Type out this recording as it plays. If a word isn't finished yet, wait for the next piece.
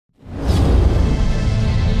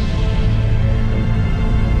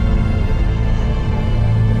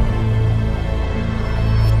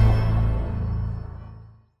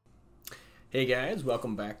Hey guys,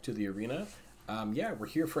 welcome back to the arena. Yeah, we're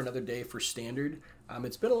here for another day for Standard.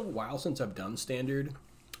 It's been a little while since I've done Standard.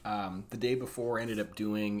 The day before I ended up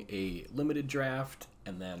doing a limited draft,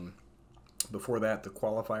 and then before that the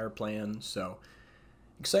qualifier plan, so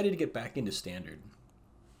excited to get back into Standard.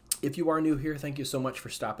 If you are new here, thank you so much for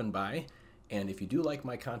stopping by, and if you do like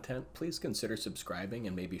my content, please consider subscribing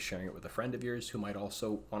and maybe sharing it with a friend of yours who might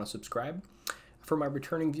also want to subscribe. For my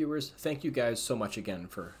returning viewers, thank you guys so much again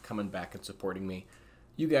for coming back and supporting me.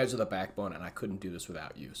 You guys are the backbone, and I couldn't do this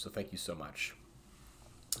without you, so thank you so much.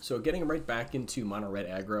 So getting right back into mono red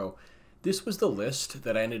aggro, this was the list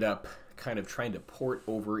that I ended up kind of trying to port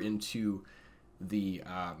over into the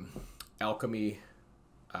Alchemy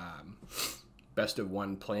best of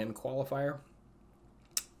one plan qualifier,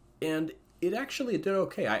 and it actually did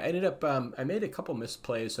okay. I ended up I made a couple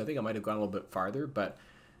misplays, so I think I might have gone a little bit farther, but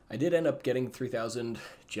I did end up getting 3,000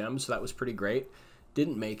 gems, so that was pretty great.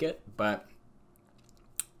 Didn't make it, but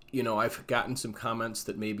you know, I've gotten some comments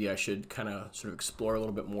that maybe I should kind of sort of explore a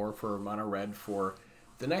little bit more for mono red for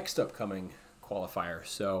the next upcoming qualifier.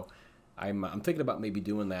 So I'm thinking about maybe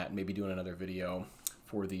doing that, maybe doing another video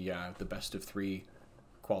for the best of three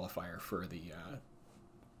qualifier for the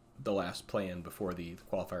last play-in before the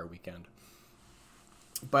qualifier weekend.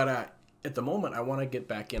 But at the moment, I want to get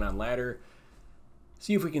back in on ladder.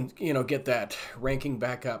 See if we can, you know, get that ranking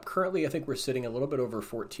back up. Currently, I think we're sitting a little bit over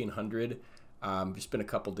 1,400. Just been a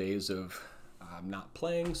couple days of not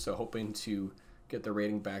playing, so hoping to get the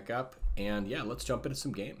rating back up. And yeah, let's jump into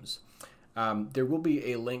some games. There will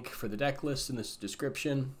be a link for the deck list in this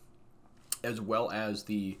description, as well as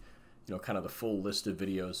the, you know, kind of the full list of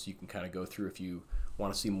videos so you can kind of go through if you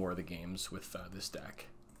want to see more of the games with this deck.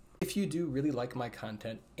 If you do really like my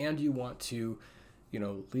content and you want to, you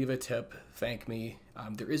know, leave a tip, thank me,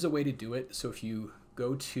 there is a way to do it. So if you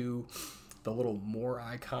go to the little more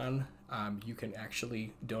icon, you can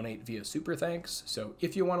actually donate via super thanks. So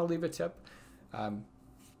if you want to leave a tip,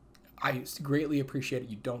 I greatly appreciate it.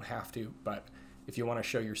 You don't have to, but if you want to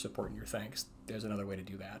show your support and your thanks, there's another way to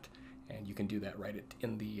do that, and you can do that right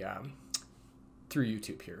in the through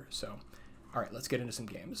YouTube here. So all right, let's get into some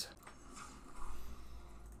games.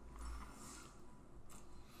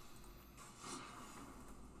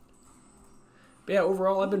 But yeah,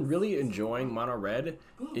 overall, I've been really enjoying mono red.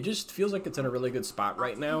 It just feels like it's in a really good spot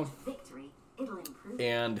right now.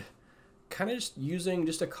 And kind of just using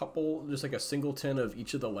just a couple, just like a singleton of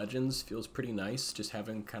each of the legends feels pretty nice. Just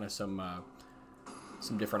having kind of some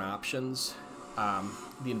different options.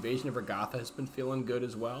 The Invasion of Regatha has been feeling good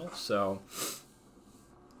as well. So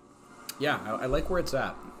yeah, I like where it's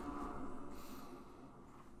at.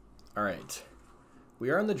 All right, we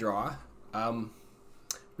are in the draw.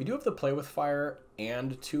 We do have the Play with Fire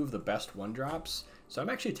and two of the best one drops, so I'm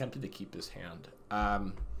actually tempted to keep this hand. A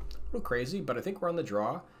little crazy, but I think we're on the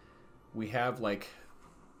draw. We have like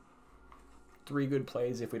 3 good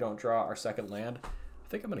plays if we don't draw our second land. I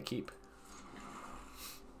think I'm going to keep.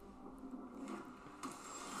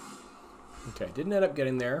 Okay, didn't end up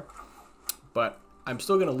getting there, but I'm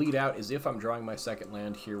still going to lead out as if I'm drawing my second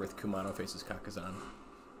land here with Kumano faces Kakazan.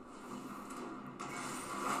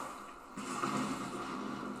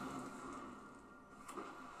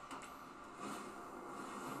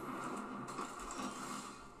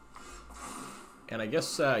 And I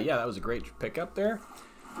guess, yeah, that was a great pickup there.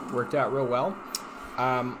 Worked out real well.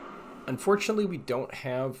 Unfortunately, we don't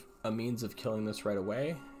have a means of killing this right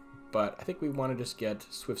away, but I think we want to just get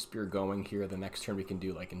Swift Spear going here. The next turn we can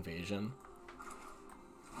do, like, Invasion.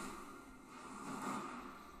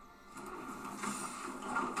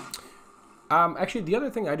 Actually, the other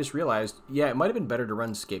thing I just realized, yeah, it might have been better to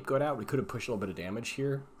run Scapegoat out. We could have pushed a little bit of damage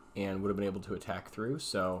here and would have been able to attack through,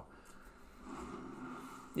 so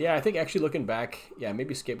yeah, I think actually looking back, yeah,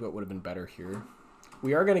 maybe Scapegoat would have been better here.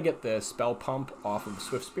 We are going to get the Spell Pump off of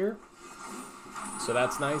Swift Spear, so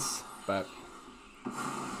that's nice, but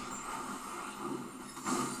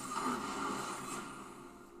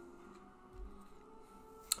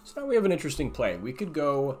so now we have an interesting play. We could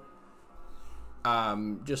go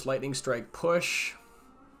just Lightning Strike push.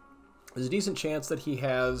 There's a decent chance that he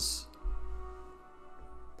has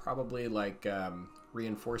probably like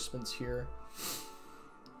reinforcements here.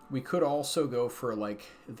 We could also go for like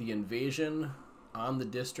the Invasion on the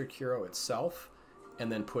District Hero itself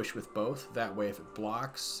and then push with both. That way if it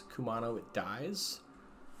blocks Kumano, it dies.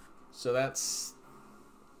 So that's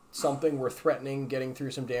something we're threatening, getting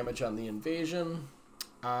through some damage on the Invasion.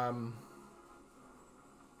 Yeah.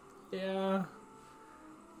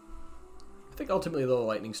 I think ultimately the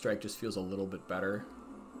Lightning Strike just feels a little bit better.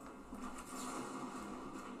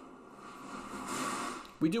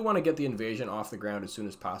 We do want to get the invasion off the ground as soon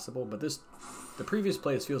as possible, but the previous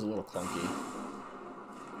plays feels a little clunky.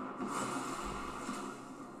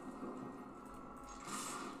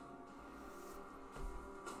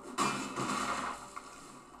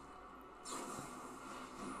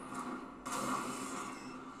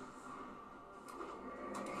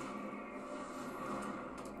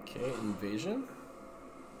 Okay, invasion.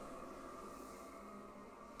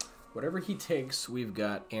 Whatever he takes, we've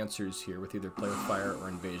got answers here with either play with fire or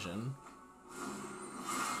invasion.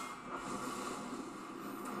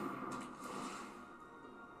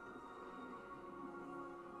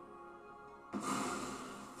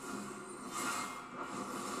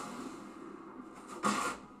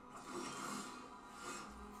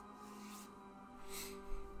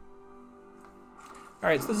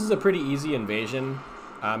 Alright, so this is a pretty easy invasion.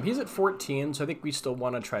 He's at 14, so I think we still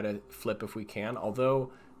want to try to flip if we can,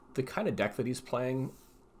 although the kind of deck that he's playing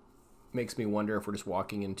makes me wonder if we're just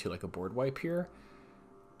walking into like a board wipe here.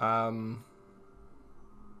 Now,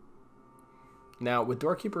 with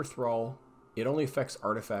Doorkeeper Thrall, it only affects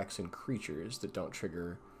artifacts and creatures that don't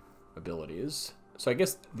trigger abilities. So I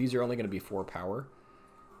guess these are only going to be 4 power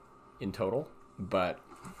in total, but...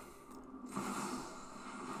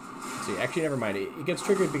 Let's see, actually, never mind. It gets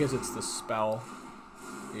triggered because it's the spell.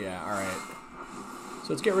 Yeah, alright. So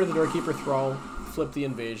let's get rid of the Doorkeeper Thrall, flip the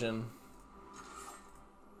invasion.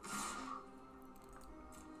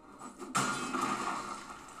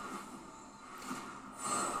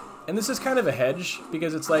 And this is kind of a hedge,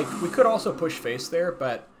 because it's like, we could also push face there,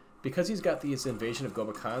 but because he's got these Invasion of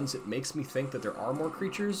Gobakans, it makes me think that there are more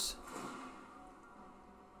creatures.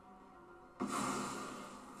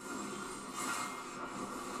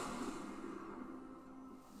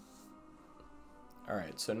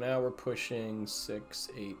 Alright, so now we're pushing 6,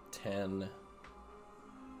 8, 10,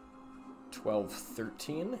 12,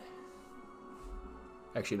 13.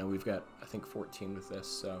 Actually, no, we've got, I think, 14 with this,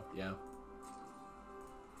 so yeah.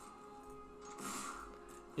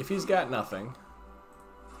 If he's got nothing...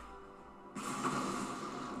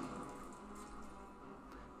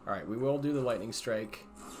 Alright, we will do the Lightning Strike.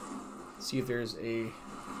 See if there's a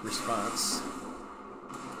response.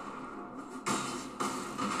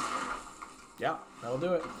 Yeah, that'll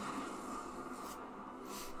do it.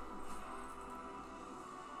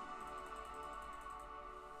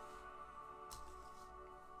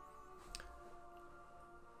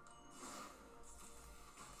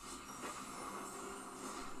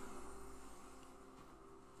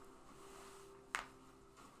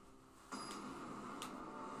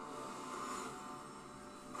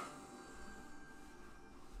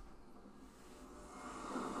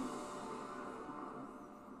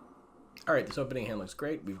 Alright, this opening hand looks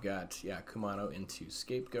great. We've got, yeah, Kumano into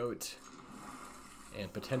Scapegoat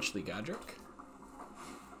and potentially Godric.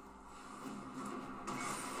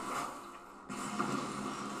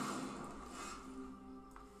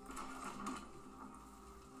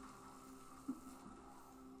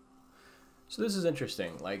 So this is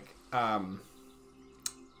interesting. Like,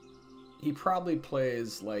 he probably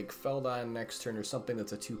plays like Feldon next turn or something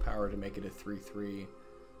that's a 2-power to make it a 3/3.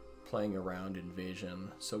 Playing around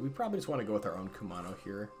invasion, so we probably just want to go with our own Kumano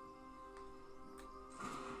here.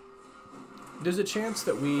 There's a chance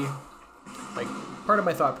that we, like, part of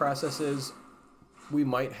my thought process is we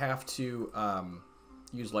might have to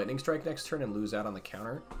use Lightning Strike next turn and lose out on the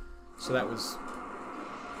counter. So that was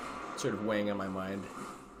sort of weighing on my mind.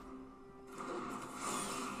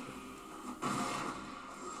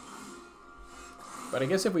 But I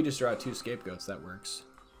guess if we just draw 2 Scapegoats, that works.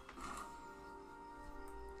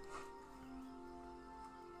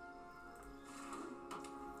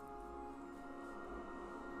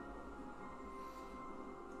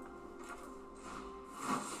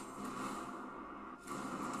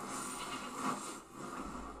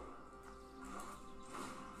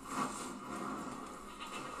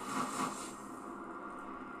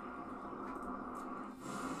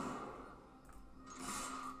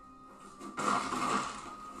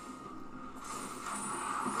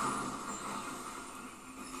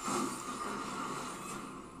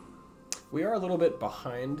 We are a little bit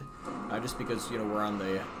behind, just because, you know, we're on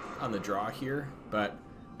the draw here, but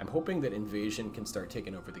I'm hoping that invasion can start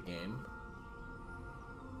taking over the game.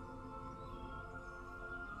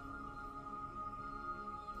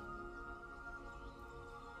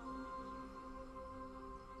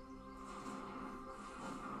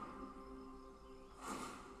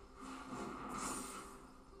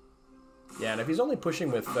 Yeah, and if he's only pushing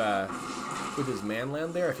with his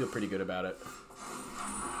manland there, I feel pretty good about it.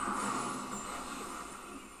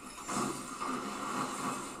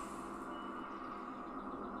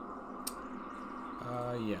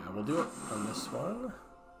 Yeah, we'll do it on this one.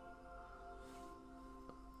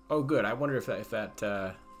 Oh, good. I wonder if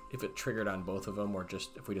it triggered on both of them, or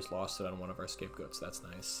just if we just lost it on one of our scapegoats. That's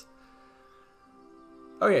nice.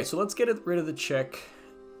 Okay, so let's get rid of the chick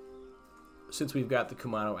since we've got the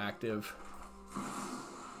Kumano active.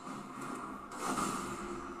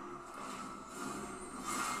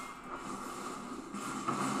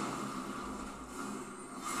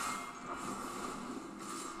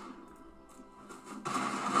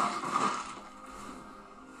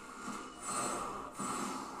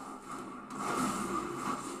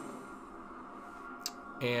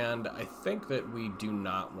 And I think that we do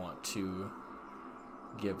not want to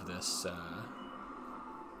give this,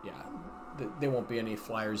 yeah, there won't be any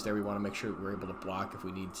flyers there. We want to make sure that we're able to block if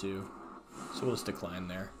we need to. So we'll just decline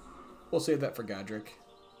there. We'll save that for Godric.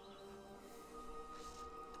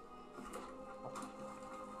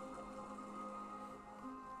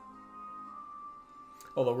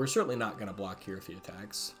 Although we're certainly not going to block here if he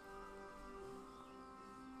attacks.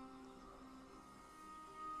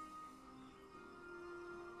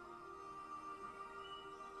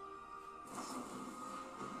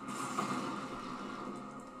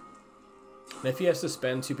 And if he has to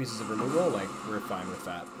spend 2 pieces of removal, like, we're fine with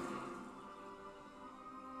that.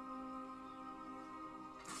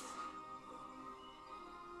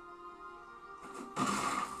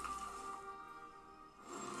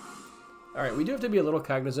 Alright, we do have to be a little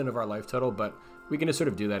cognizant of our life total, but we can just sort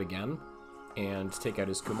of do that again and take out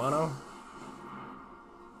his Kumano.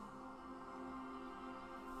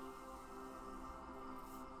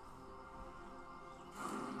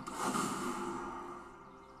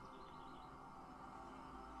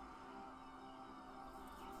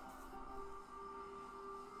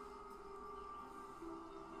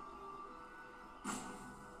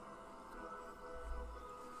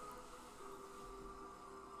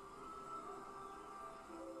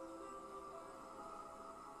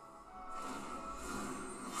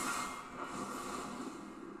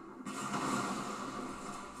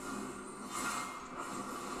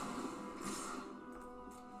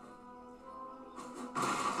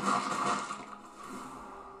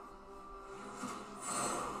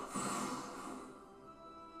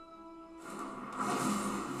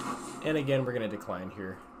 And again, we're going to decline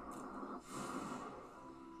here.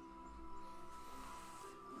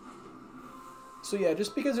 So yeah,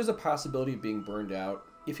 just because there's a possibility of being burned out,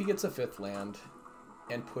 if he gets a 5th land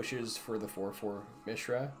and pushes for the 4/4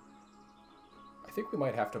 Mishra, I think we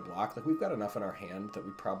might have to block. Like, we've got enough in our hand that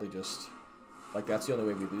we probably just... Like, that's the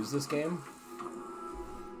only way we lose this game.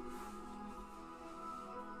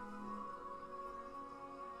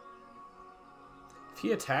 If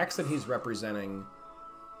he attacks, then he's representing...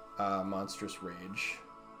 Monstrous Rage,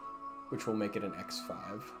 which will make it an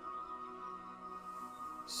X5.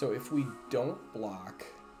 So if we don't block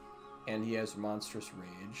and he has Monstrous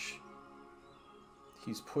Rage,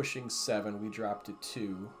 he's pushing 7, we drop to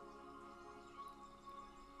 2,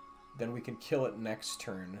 then we can kill it next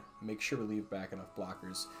turn, make sure we leave back enough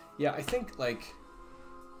blockers. Yeah, I think, like,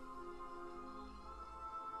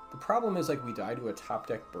 the problem is, like, we die to a top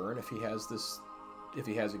deck burn if he has this, if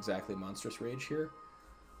he has exactly Monstrous Rage here.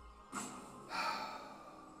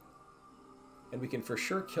 And we can for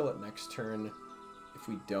sure kill it next turn if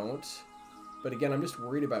we don't. But again, I'm just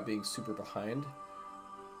worried about being super behind.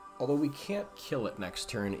 Although we can't kill it next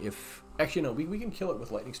turn if... Actually, no, we can kill it with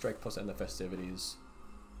Lightning Strike plus End the Festivities.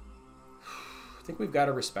 I think we've got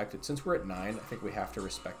to respect it. Since we're at 9, I think we have to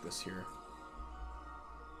respect this here.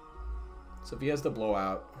 So if he has the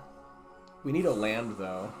blowout... We need a land,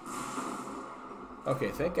 though.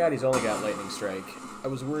 Okay, thank God he's only got Lightning Strike. I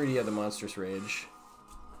was worried he had the Monstrous Rage.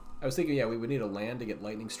 I was thinking, yeah, we would need a land to get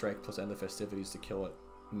Lightning Strike plus End the Festivities to kill it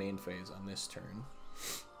main phase on this turn.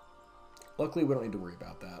 Luckily, we don't need to worry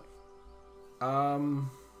about that.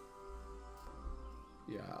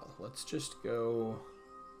 Yeah, let's just go...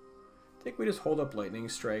 I think we just hold up Lightning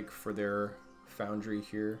Strike for their Foundry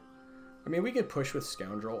here. I mean, we could push with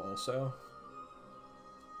Scoundrel also.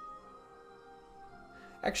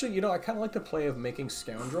 Actually, you know, I kind of like the play of making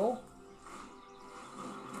Scoundrel.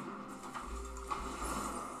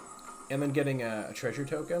 And then getting a treasure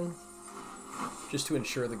token. Just to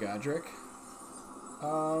ensure the Godric.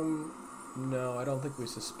 No, I don't think we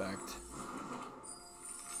suspect.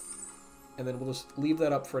 And then we'll just leave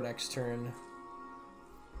that up for next turn.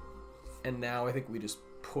 And now I think we just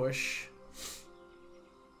push.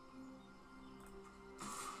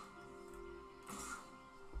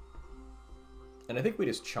 And I think we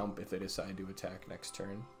just chump if they decide to attack next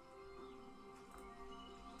turn.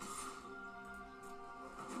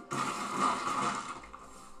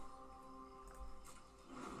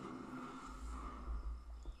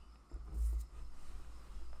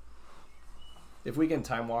 If we can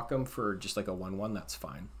time walk him for just like a 1/1, that's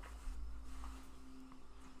fine.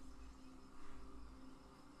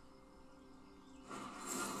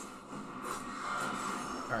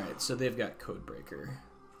 Alright, so they've got Codebreaker.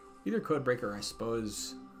 Either Codebreaker or I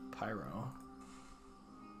suppose Pyro.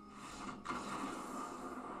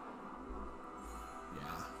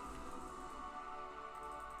 Yeah.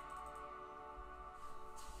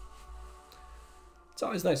 It's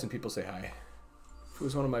always nice when people say hi. If it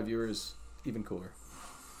was one of my viewers, even cooler.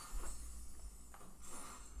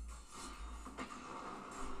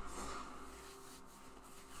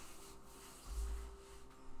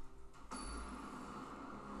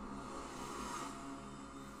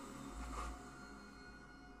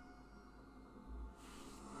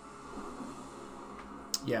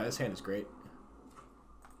 Yeah, this hand is great.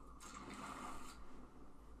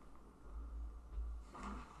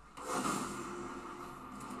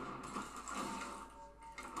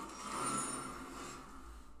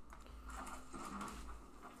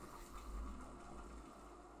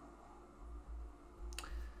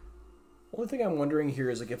 Only thing I'm wondering here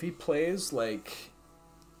is like if he plays like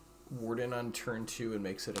Warden on turn 2 and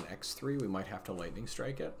makes it an X3, we might have to Lightning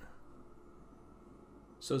Strike it.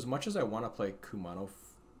 So as much as I want to play Kumano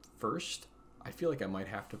first, I feel like I might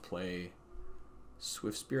have to play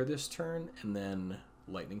Swift Spear this turn and then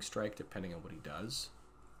Lightning Strike depending on what he does.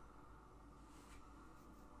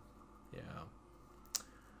 Yeah.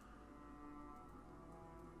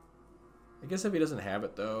 I guess if he doesn't have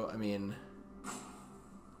it though, I mean,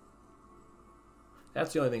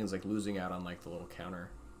 that's the only thing is like losing out on like the little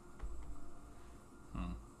counter.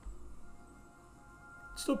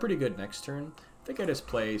 Still pretty good next turn. I think I just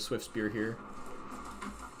play Swift Spear here.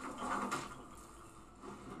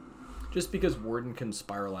 Just because Warden can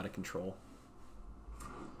spiral out of control.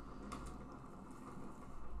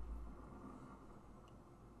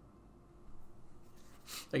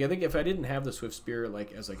 Like I think if I didn't have the Swift Spear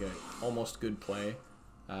like as like a almost good play,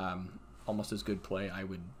 almost as good play, I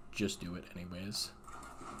would just do it anyways.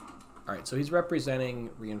 All right, so he's representing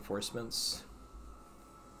reinforcements.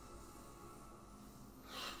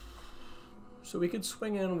 So we could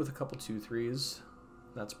swing in with a couple 2/3s.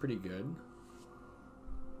 That's pretty good.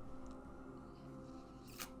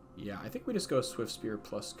 Yeah, I think we just go Swift Spear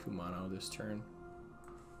plus Kumano this turn.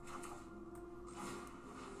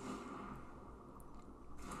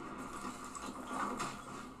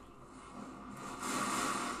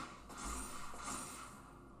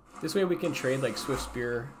 This way we can trade like Swift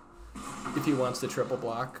Spear if he wants to triple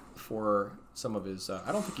block for some of his...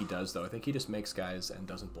 I don't think he does though. I think he just makes guys and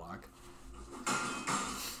doesn't block.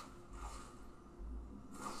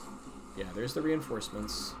 Yeah, there's the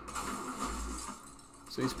reinforcements.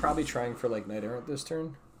 So he's probably trying for like Knight Errant this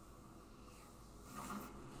turn.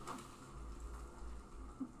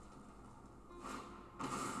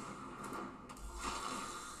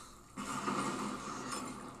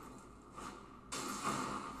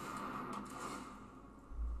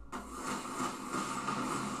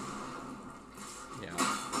 Yeah.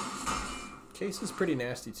 Case is pretty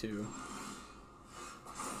nasty too.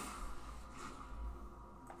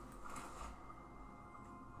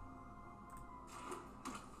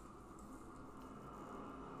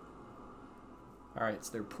 Alright,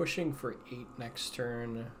 so they're pushing for 8 next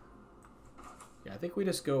turn. Yeah, I think we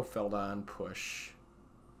just go Feldon, push.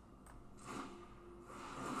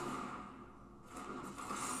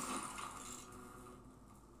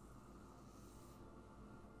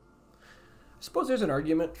 I suppose there's an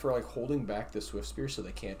argument for like holding back the Swift Spear so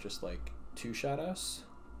they can't just like two-shot us.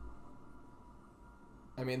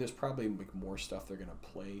 I mean, there's probably like more stuff they're gonna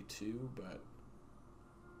play too, but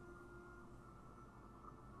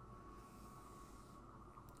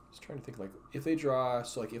just trying to think like if they draw,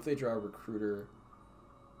 so like if they draw a Recruiter,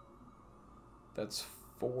 that's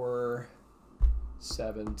 4,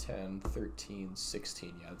 7, 10, 13,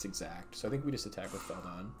 16. Yeah, that's exact. So I think we just attack with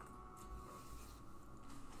Feldon.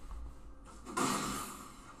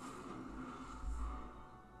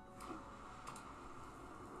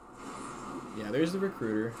 Yeah, there's the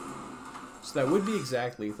Recruiter. So that would be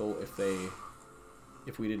exact lethal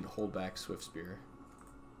if we didn't hold back Swift Spear.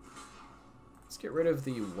 Let's get rid of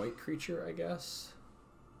the white creature, I guess.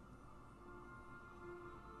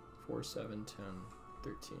 4, 7, 10,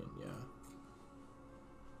 13, yeah.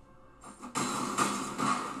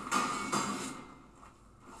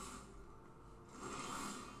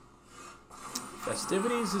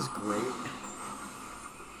 Festivities is great.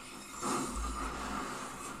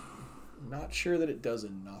 Not sure that it does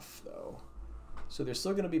enough, though. So they're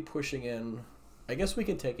still going to be pushing in. I guess we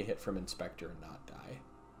can take a hit from Inspector and not die.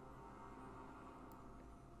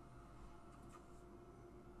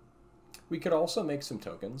 We could also make some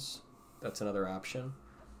tokens. That's another option.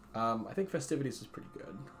 I think Festivities is pretty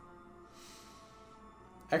good.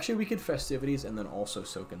 Actually, we could Festivities and then also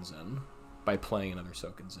Soaken Zen by playing another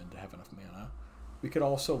Soaken Zen to have enough mana. We could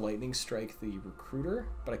also Lightning Strike the Recruiter,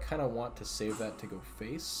 but I kind of want to save that to go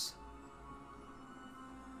face.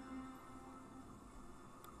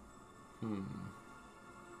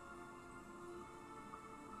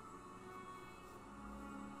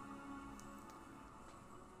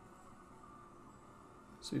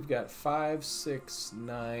 So we've got 5, 6,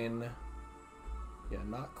 9. Yeah,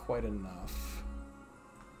 not quite enough.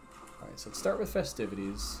 All right, so let's start with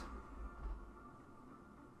Festivities.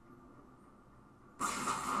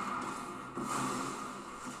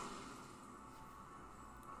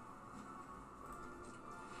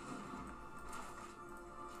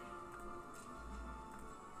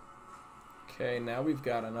 Okay, now we've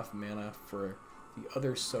got enough mana for the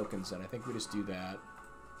other Soaken Zen. I think we just do that.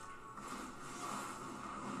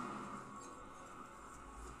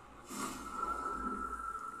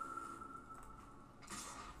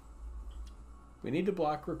 We need to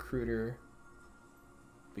block Recruiter.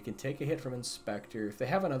 We can take a hit from Inspector. If they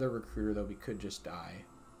have another Recruiter, though, we could just die.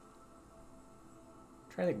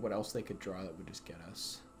 I'm trying to think what else they could draw that would just get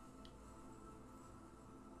us.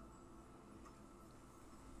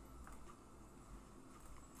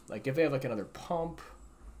 Like, if they have, like, another Pump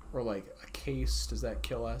or, like, a Case, does that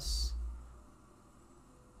kill us?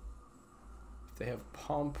 If they have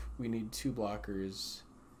Pump, we need 2 blockers.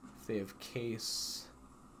 If they have Case...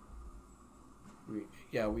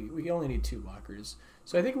 we only need 2 blockers.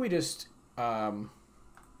 So I think we just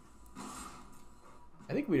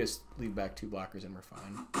leave back 2 blockers and we're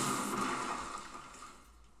fine.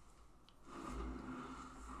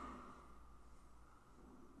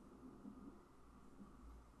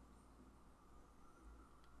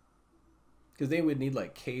 Because they would need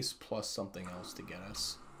like Case plus something else to get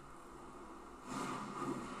us.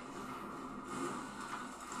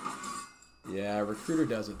 Yeah, Recruiter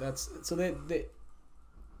does it. That's so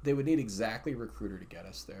they would need exactly Recruiter to get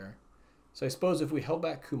us there. So I suppose if we held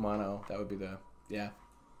back Kumano, that would be the yeah.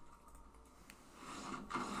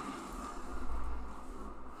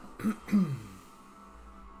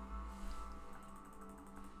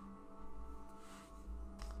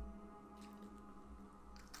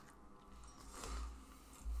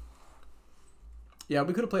 Yeah,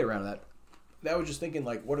 we could have played around that. That was just thinking,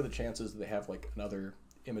 like, what are the chances that they have, like, another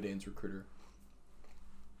Imidane's Recruiter?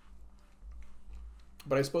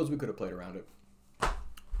 But I suppose we could have played around it.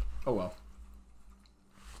 Oh, well.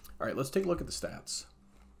 All right, let's take a look at the stats.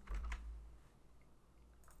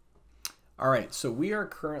 All right, so we are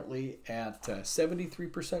currently at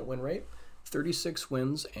 73% win rate, 36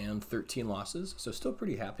 wins and 13 losses. So still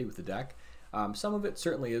pretty happy with the deck. Some of it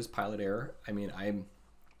certainly is pilot error. I mean, I'm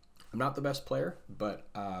not the best player, but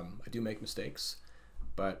I do make mistakes.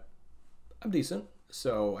 But I'm decent.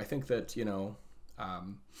 So I think that, you know,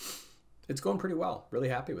 it's going pretty well. Really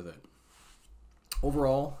happy with it.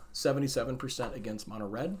 Overall, 77% against Mono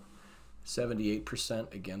Red,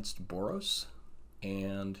 78% against Boros,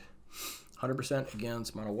 and 100%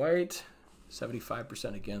 against Mono White,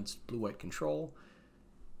 75% against Blue White Control,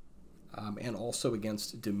 and also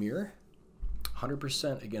against Dimir,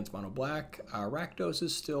 100% against Mono Black. Rakdos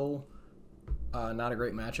is still not a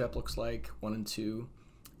great matchup, looks like, 1 and 2.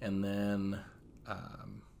 And then,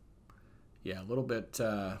 yeah, a little bit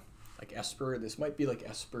like Esper. This might be like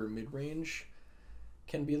Esper mid-range.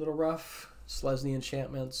 Can be a little rough. Slesny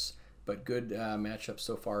enchantments, but good matchup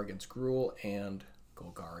so far against Gruul and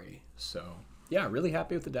Golgari. So, yeah, really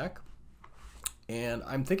happy with the deck. And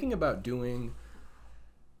I'm thinking about doing,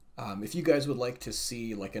 if you guys would like to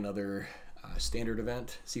see like another standard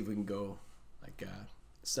event, see if we can go like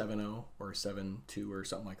 7-0 or 7-2 or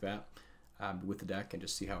something like that with the deck and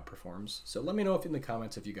just see how it performs. So let me know in the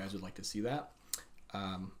comments if you guys would like to see that.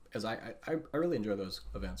 As I really enjoy those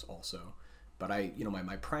events also. But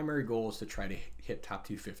my primary goal is to try to hit top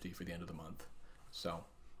 250 for the end of the month. So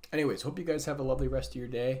anyways, hope you guys have a lovely rest of your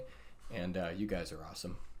day, and you guys are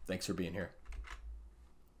awesome. Thanks for being here.